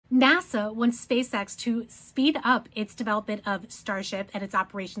NASA wants SpaceX to speed up its development of Starship and its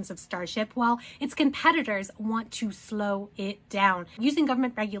operations of Starship, while its competitors want to slow it down, using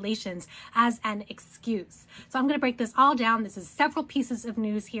government regulations as an excuse. So I'm going to break this all down. This is several pieces of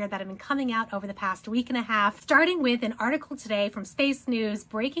news here that have been coming out over the past week and a half, starting with an article today from Space News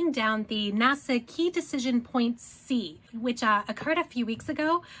breaking down the NASA Key Decision Point C, which occurred a few weeks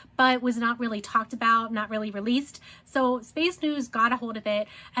ago, but was not really talked about, not really released. So Space News got a hold of it,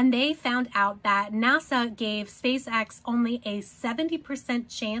 and they found out that NASA gave SpaceX only a 70%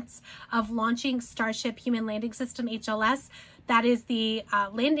 chance of launching Starship Human Landing System HLS. That is the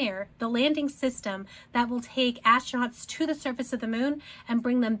landing system that will take astronauts to the surface of the moon and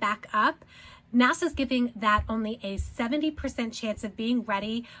bring them back up. NASA's giving that only a 70% chance of being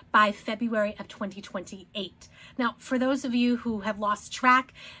ready by February of 2028. Now, for those of you who have lost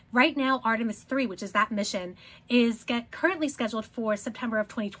track, right now Artemis 3, which is that mission, is currently scheduled for September of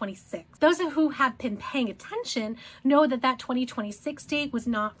 2026. Those who have been paying attention know that that 2026 date was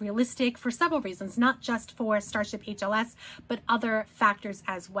not realistic for several reasons, not just for Starship HLS, but other factors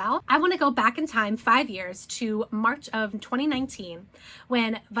as well. I want to go back in time 5 years to March of 2019,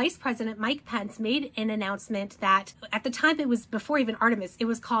 when Vice President Mike Pence made an announcement that, at the time, it was before even Artemis, it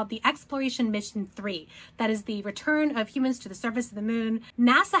was called the Exploration Mission 3. That is the return of humans to the surface of the moon.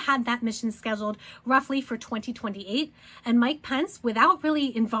 NASA had that mission scheduled roughly for 2028, and Mike Pence, without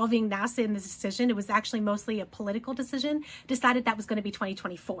really involving NASA in the decision, it was actually mostly a political decision, decided that was going to be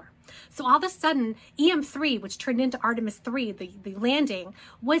 2024. So all of a sudden, EM3, which turned into Artemis 3, the landing,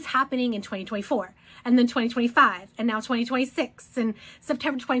 was happening in 2024, and then 2025, and now 2026, and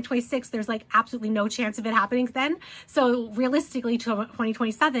September 2026, there's like absolutely no chance of it happening then. So realistically, to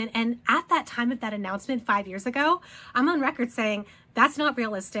 2027, and at that time of that announcement 5 years ago, I'm on record saying that's not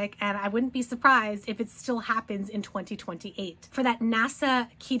realistic, and I wouldn't be surprised if it still happens in 2028. For that NASA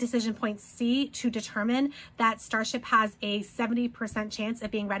Key Decision Point C to determine that Starship has a 70% chance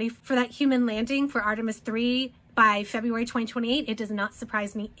of being ready for that human landing for Artemis 3 by February 2028, it does not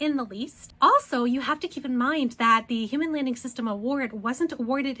surprise me in the least. Also, you have to keep in mind that the Human Landing System Award wasn't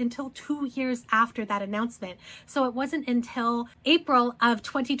awarded until 2 years after that announcement. So it wasn't until April of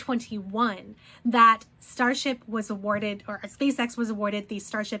 2021 that Starship was awarded, or SpaceX was awarded, the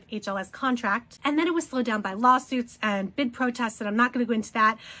Starship HLS contract. And then it was slowed down by lawsuits and bid protests, and I'm not going to go into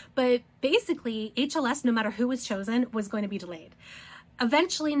that. But basically, HLS, no matter who was chosen, was going to be delayed.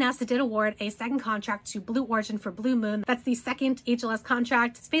 Eventually, NASA did award a second contract to Blue Origin for Blue Moon. That's the second HLS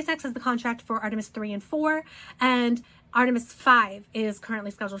contract. SpaceX has the contract for Artemis 3 and 4, and Artemis 5 is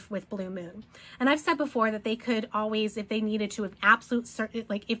currently scheduled with Blue Moon. And I've said before that they could always, if they needed to, if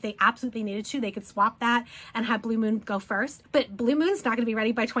they absolutely needed to, they could swap that and have Blue Moon go first. But Blue Moon's not going to be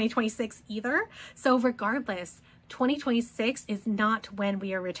ready by 2026 either. So regardless, 2026 is not when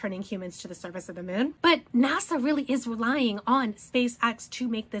we are returning humans to the surface of the moon. But NASA really is relying on SpaceX to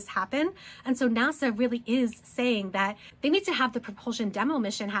make this happen. And so NASA really is saying that they need to have the propulsion demo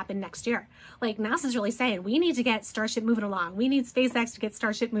mission happen next year. Like, NASA's really saying, we need to get Starship moving along. We need SpaceX to get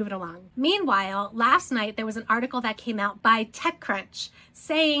Starship moving along. Meanwhile, last night, there was an article that came out by TechCrunch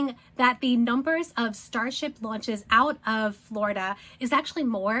saying that the numbers of Starship launches out of Florida is actually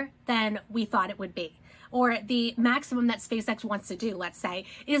more than we thought it would be. Or the maximum that SpaceX wants to do, let's say,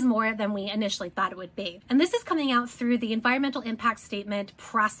 is more than we initially thought it would be. And this is coming out through the environmental impact statement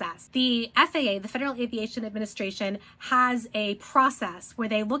process. The FAA, the Federal Aviation Administration, has a process where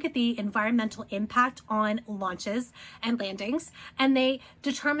they look at the environmental impact on launches and landings, and they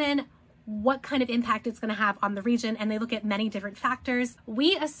determine what kind of impact it's going to have on the region, and they look at many different factors.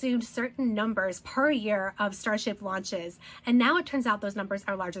 We assumed certain numbers per year of Starship launches, and now it turns out those numbers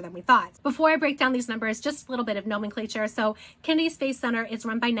are larger than we thought. Before I break down these numbers, just a little bit of nomenclature. So Kennedy Space Center is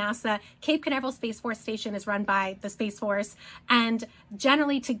run by NASA, Cape Canaveral Space Force Station is run by the Space Force, and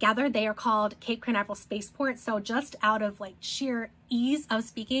generally together they are called Cape Canaveral Spaceport. So just out of like sheer ease of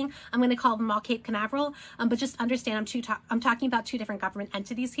speaking, I'm going to call them all Cape Canaveral, but just understand I'm talking about two different government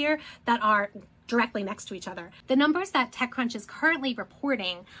entities here that are directly next to each other. The numbers that TechCrunch is currently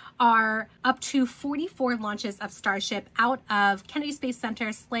reporting are up to 44 launches of Starship out of Kennedy Space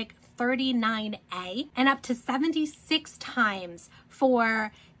Center Slick 39A, and up to 76 times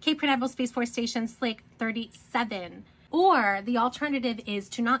for Cape Canaveral Space Force Station Slick 37. Or the alternative is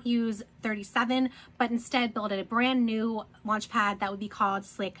to not use 37, but instead build a brand new launch pad that would be called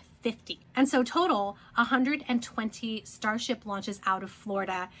Slick 50. And so total, 120 Starship launches out of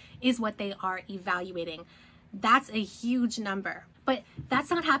Florida is what they are evaluating. That's a huge number. But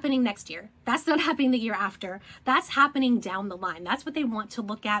that's not happening next year. That's not happening the year after. That's happening down the line. That's what they want to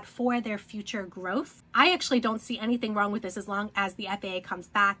look at for their future growth. I actually don't see anything wrong with this as long as the FAA comes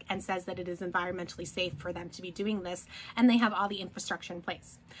back and says that it is environmentally safe for them to be doing this and they have all the infrastructure in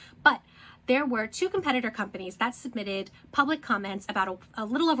place. But there were 2 competitor companies that submitted public comments about a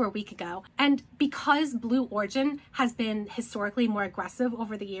little over a week ago. And because Blue Origin has been historically more aggressive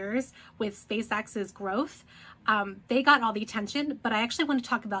over the years with SpaceX's growth, they got all the attention, but I actually want to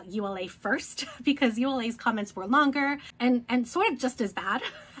talk about ULA first because ULA's comments were longer and sort of just as bad.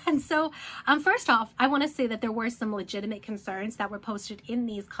 And so first off, I want to say that there were some legitimate concerns that were posted in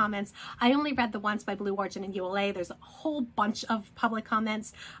these comments. I only read the ones by Blue Origin and ULA. There's a whole bunch of public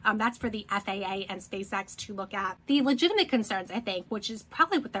comments. That's for the FAA and SpaceX to look at. The legitimate concerns, I think, which is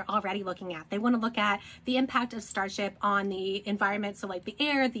probably what they're already looking at. They want to look at the impact of Starship on the environment. So like the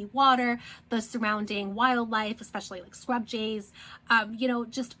air, the water, the surrounding wildlife, especially like scrub jays,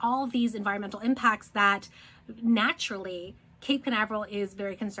 just all of these environmental impacts that naturally Cape Canaveral is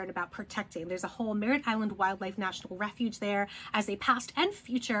very concerned about protecting. There's a whole Merritt Island Wildlife National Refuge there. As a past and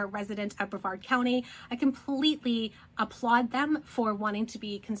future resident of Brevard County, I completely applaud them for wanting to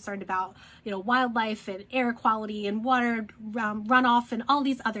be concerned about, wildlife and air quality and water runoff and all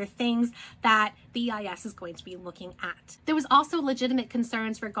these other things that the EIS is going to be looking at. There was also legitimate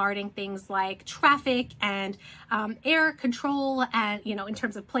concerns regarding things like traffic and air control and, in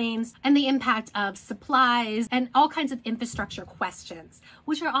terms of planes and the impact of supplies and all kinds of infrastructure questions,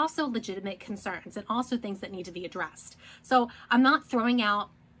 which are also legitimate concerns and also things that need to be addressed. So I'm not throwing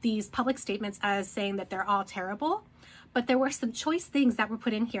out these public statements as saying that they're all terrible, but there were some choice things that were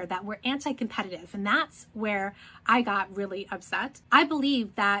put in here that were anti-competitive, and that's where I got really upset. I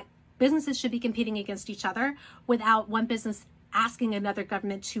believe that businesses should be competing against each other without one business asking another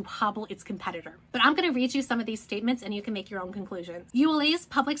government to hobble its competitor. But I'm going to read you some of these statements and you can make your own conclusions. ULA's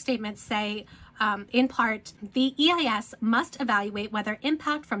public statements say, in part, the EIS must evaluate whether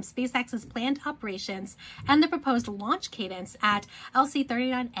impact from SpaceX's planned operations and the proposed launch cadence at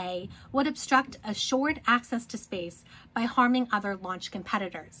LC-39A would obstruct assured access to space by harming other launch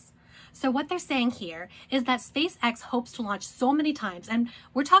competitors. So what they're saying here is that SpaceX hopes to launch so many times, and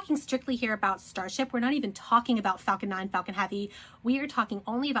we're talking strictly here about Starship. We're not even talking about Falcon 9, Falcon Heavy. We are talking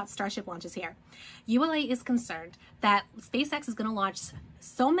only about Starship launches here. ULA is concerned that SpaceX is going to launch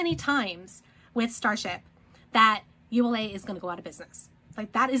so many times with Starship that ULA is going to go out of business.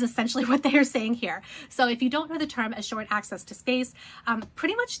 Like, that is essentially what they are saying here. So if you don't know the term assured access to space,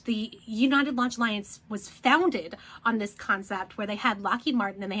 pretty much the United Launch Alliance was founded on this concept where they had Lockheed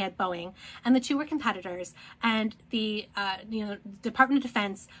Martin and they had Boeing, and the two were competitors. And the Department of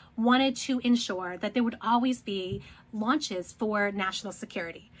Defense wanted to ensure that there would always be launches for national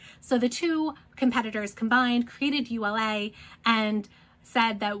security. So the two competitors combined, created ULA, and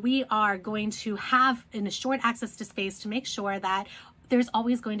said that we are going to have an assured access to space to make sure that there's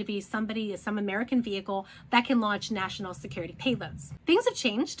always going to be somebody, some American vehicle that can launch national security payloads. Things have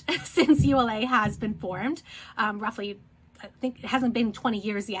changed since ULA has been formed, roughly, I think it hasn't been 20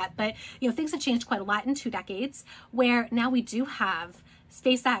 years yet, but things have changed quite a lot in 2 decades, where now we do have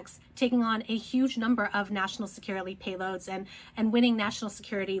SpaceX taking on a huge number of national security payloads and winning national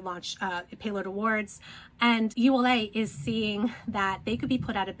security launch payload awards. And ULA is seeing that they could be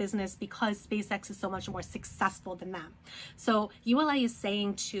put out of business because SpaceX is so much more successful than them. So ULA is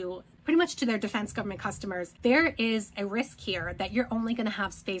saying to pretty much to their defense government customers, there is a risk here that you're only going to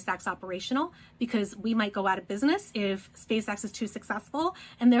have SpaceX operational because we might go out of business if SpaceX is too successful.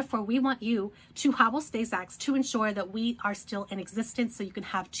 And therefore we want you to hobble SpaceX to ensure that we are still in existence so you can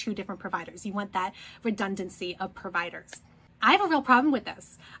have 2 different providers. You want that redundancy of providers. I have a real problem with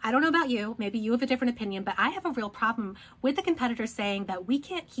this. I don't know about you, maybe you have a different opinion, but I have a real problem with the competitors saying that we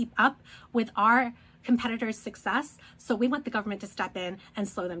can't keep up with our competitors' success, so we want the government to step in and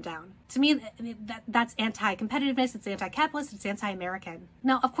slow them down. To me, that's anti-competitiveness, it's anti-capitalist, it's anti-American.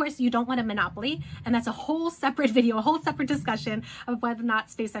 Now, of course, you don't want a monopoly, and that's a whole separate video, a whole separate discussion of whether or not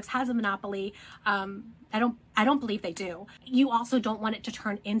SpaceX has a monopoly. I don't believe they do. You also don't want it to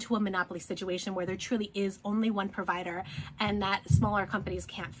turn into a monopoly situation where there truly is only one provider and that smaller companies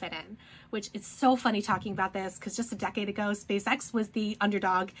can't fit in, which is so funny talking about this because just a decade ago, SpaceX was the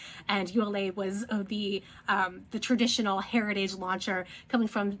underdog and ULA was the traditional heritage launcher coming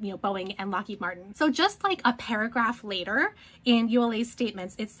from Boeing and Lockheed Martin. So just like a paragraph later in ULA's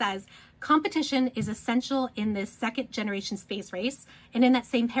statements, it says, competition is essential in this second generation space race. And in that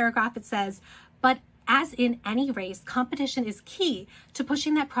same paragraph, it says, but as in any race, competition is key to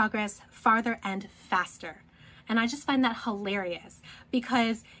pushing that progress farther and faster. And I just find that hilarious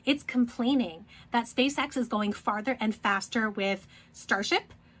because it's complaining that SpaceX is going farther and faster with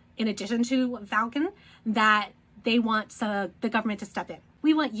Starship, in addition to Falcon, that they want the government to step in.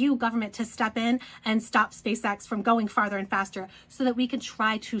 We want you, government, to step in and stop SpaceX from going farther and faster so that we can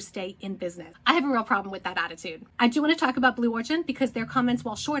try to stay in business. I have a real problem with that attitude. I do want to talk about Blue Origin because their comments,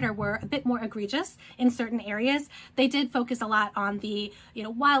 while shorter, were a bit more egregious in certain areas. They did focus a lot on the,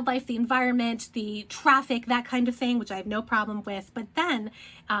 wildlife, the environment, the traffic, that kind of thing, which I have no problem with. But then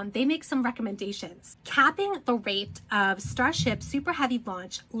they make some recommendations. Capping the rate of Starship Super Heavy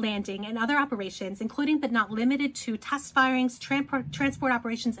launch, landing, and other operations, including but not limited to test firings, transport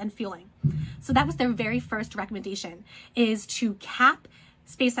operations, and fueling. So that was their very first recommendation, is to cap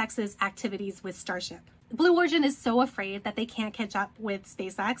SpaceX's activities with Starship. Blue Origin is so afraid that they can't catch up with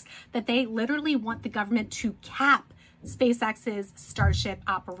SpaceX that they literally want the government to cap SpaceX's Starship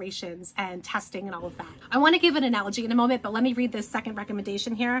operations and testing and all of that. I want to give an analogy in a moment, but let me read this second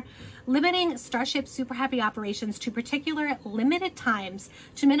recommendation here. Limiting Starship Super Heavy operations to particular limited times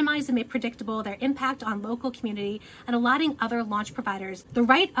to minimize and make predictable their impact on local community, and allotting other launch providers the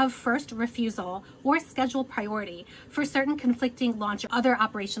right of first refusal or schedule priority for certain conflicting launch or other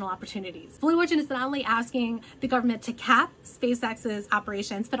operational opportunities. Blue Origin is not only asking the government to cap SpaceX's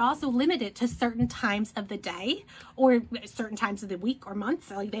operations, but also limit it to certain times of the day or certain times of the week or month,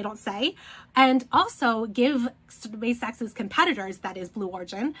 like they don't say, and also give SpaceX's competitors, that is Blue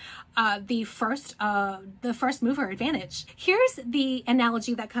Origin, the first mover advantage. Here's the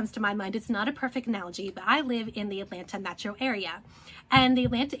analogy that comes to my mind. It's not a perfect analogy, but I live in the Atlanta metro area, and the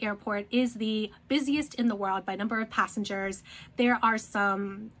Atlanta airport is the busiest in the world by number of passengers. There are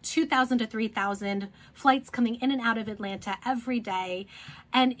some 2,000 to 3,000 flights coming in and out of Atlanta every day,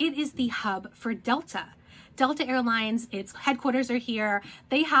 and it is the hub for Delta. Delta Airlines, its headquarters are here.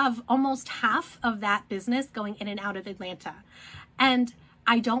 They have almost half of that business going in and out of Atlanta. And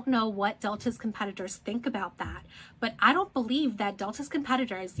I don't know what Delta's competitors think about that, but I don't believe that Delta's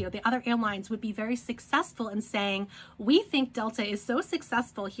competitors, the other airlines, would be very successful in saying, we think Delta is so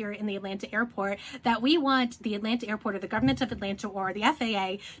successful here in the Atlanta airport that we want the Atlanta airport or the government of Atlanta or the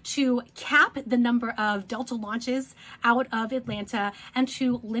FAA to cap the number of Delta launches out of Atlanta and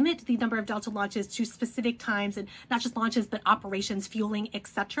to limit the number of Delta launches to specific times, and not just launches, but operations, fueling,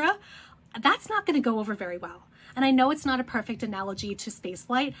 etc. That's not going to go over very well. And I know it's not a perfect analogy to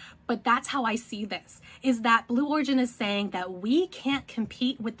spaceflight, but that's how I see this, is that Blue Origin is saying that we can't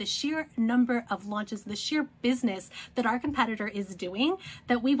compete with the sheer number of launches, the sheer business that our competitor is doing,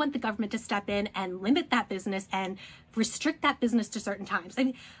 that we want the government to step in and limit that business and restrict that business to certain times. I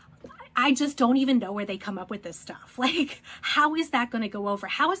mean, I just don't even know where they come up with this stuff. Like, how is that going to go over?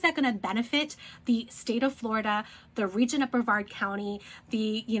 How is that going to benefit the state of Florida, the region of Brevard County,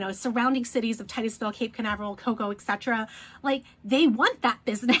 the, surrounding cities of Titusville, Cape Canaveral, Cocoa, etc.? Like, they want that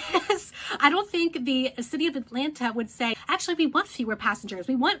business. I don't think the city of Atlanta would say, actually, we want fewer passengers.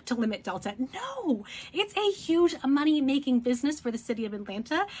 We want to limit Delta. No, it's a huge money-making business for the city of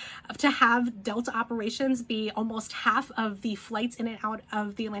Atlanta to have Delta operations be almost half of the flights in and out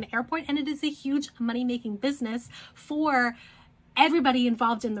of the Atlanta airport. And it is a huge money-making business for everybody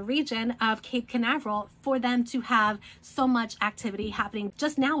involved in the region of Cape Canaveral, for them to have so much activity happening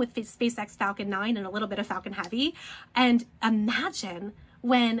just now with SpaceX Falcon 9 and a little bit of Falcon Heavy. And imagine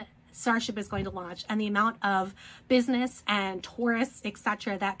when Starship is going to launch and the amount of business and tourists,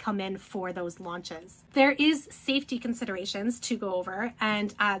 etc., that come in for those launches. There is safety considerations to go over,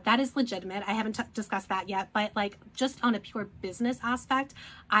 and that is legitimate. I haven't discussed that yet, but just on a pure business aspect,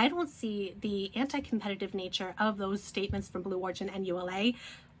 I don't see the anti-competitive nature of those statements from Blue Origin and ULA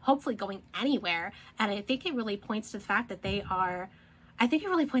hopefully going anywhere. And I think it really points to the fact that they are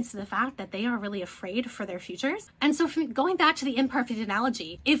really afraid for their futures. And so going back to the imperfect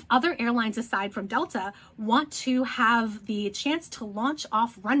analogy, if other airlines aside from Delta want to have the chance to launch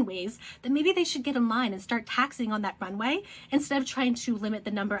off runways, then maybe they should get in line and start taxing on that runway instead of trying to limit the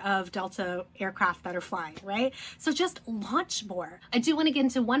number of Delta aircraft that are flying, right? So just launch more. I do want to get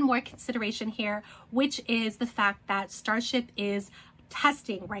into one more consideration here, which is the fact that Starship is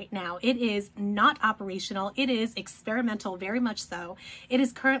testing right now. It is not operational. It is experimental, very much so. It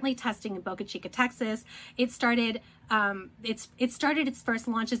is currently testing in Boca Chica, Texas. It started its first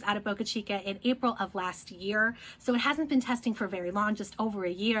launches out of Boca Chica in April of last year. So it hasn't been testing for very long, just over a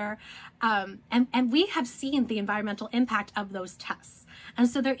year. And we have seen the environmental impact of those tests. And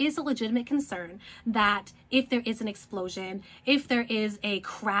so there is a legitimate concern that if there is an explosion, if there is a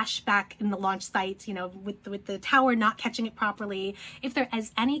crash back in the launch site, with the tower not catching it properly, if there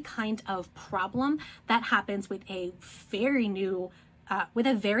is any kind of problem that happens with a very new with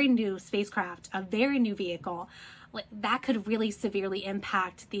a very new spacecraft, a very new vehicle, that could really severely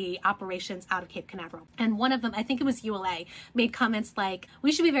impact the operations out of Cape Canaveral. And one of them, I think it was ULA, made comments like,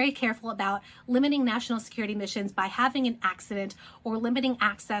 we should be very careful about limiting national security missions by having an accident or limiting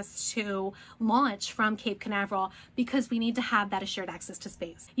access to launch from Cape Canaveral because we need to have that assured access to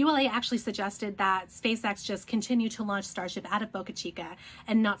space. ULA actually suggested that SpaceX just continue to launch Starship out of Boca Chica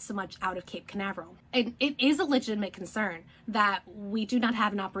and not so much out of Cape Canaveral. And it is a legitimate concern that we do not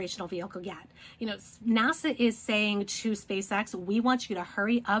have an operational vehicle yet. You know, NASA is saying to SpaceX, we want you to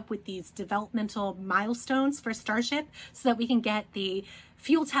hurry up with these developmental milestones for Starship so that we can get the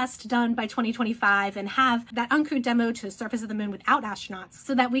fuel test done by 2025 and have that uncrewed demo to the surface of the moon without astronauts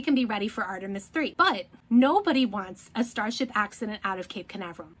so that we can be ready for Artemis 3. But nobody wants a Starship accident out of Cape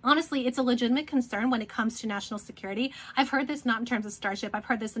Canaveral. Honestly, it's a legitimate concern when it comes to national security. I've heard this not in terms of Starship. I've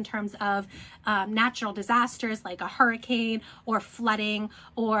heard this in terms of natural disasters like a hurricane or flooding,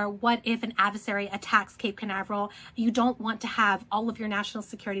 or what if an adversary attacks Cape Canaveral. You don't want to have all of your national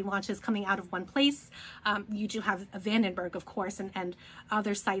security launches coming out of one place. You do have Vandenberg, of course, and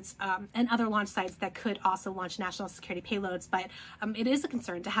other sites and other launch sites that could also launch national security payloads, but it is a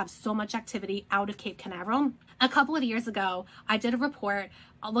concern to have so much activity out of Cape Canaveral. A couple of years ago, I did a report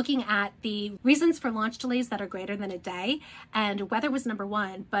looking at the reasons for launch delays that are greater than a day, and weather was number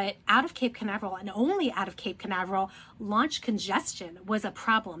one, but out of Cape Canaveral, and only out of Cape Canaveral, launch congestion was a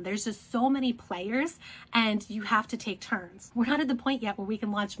problem. There's just so many players and you have to take turns. We're not at the point yet where we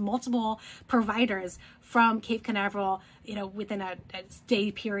can launch multiple providers from Cape Canaveral, you know, within a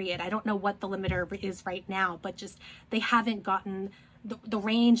day period. I don't know what the limiter is right now, but just they haven't gotten the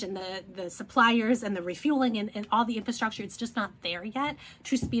range and the suppliers and the refueling and all the infrastructure. It's just not there yet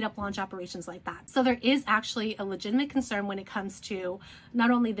to speed up launch operations like that. So there is actually a legitimate concern when it comes to not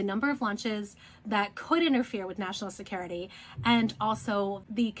only the number of launches that could interfere with national security, and also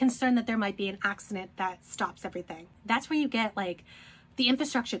the concern that there might be an accident that stops everything. That's where you get like the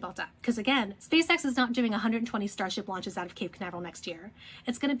infrastructure built up. Because again, SpaceX is not doing 120 Starship launches out of Cape Canaveral next year.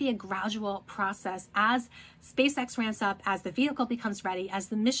 It's going to be a gradual process as SpaceX ramps up, as the vehicle becomes ready, as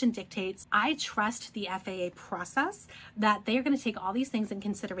the mission dictates. I trust the FAA process that they are going to take all these things in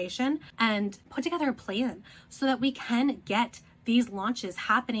consideration and put together a plan so that we can get these launches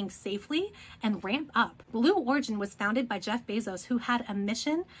happening safely and ramp up. Blue Origin was founded by Jeff Bezos, who had a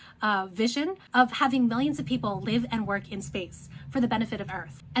mission, vision of having millions of people live and work in space for the benefit of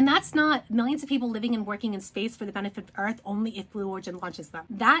Earth. And that's not millions of people living and working in space for the benefit of Earth only if Blue Origin launches them.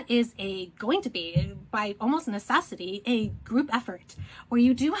 That is going to be, by almost necessity, a group effort where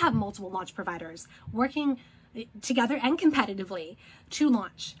you do have multiple launch providers working together and competitively to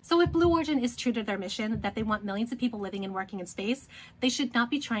launch. So if Blue Origin is true to their mission that they want millions of people living and working in space, they should not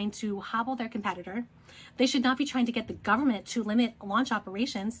be trying to hobble their competitor. They should not be trying to get the government to limit launch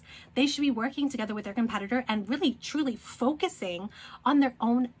operations. They should be working together with their competitor and really truly focusing on their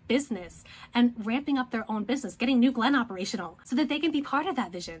own business and ramping up their own business, getting New Glenn operational so that they can be part of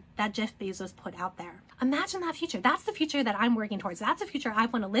that vision that Jeff Bezos put out there. Imagine that future. That's the future that I'm working towards. That's the future I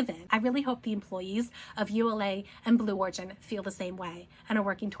want to live in. I really hope the employees of ULA and Blue Origin feel the same way and are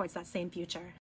working towards that same future.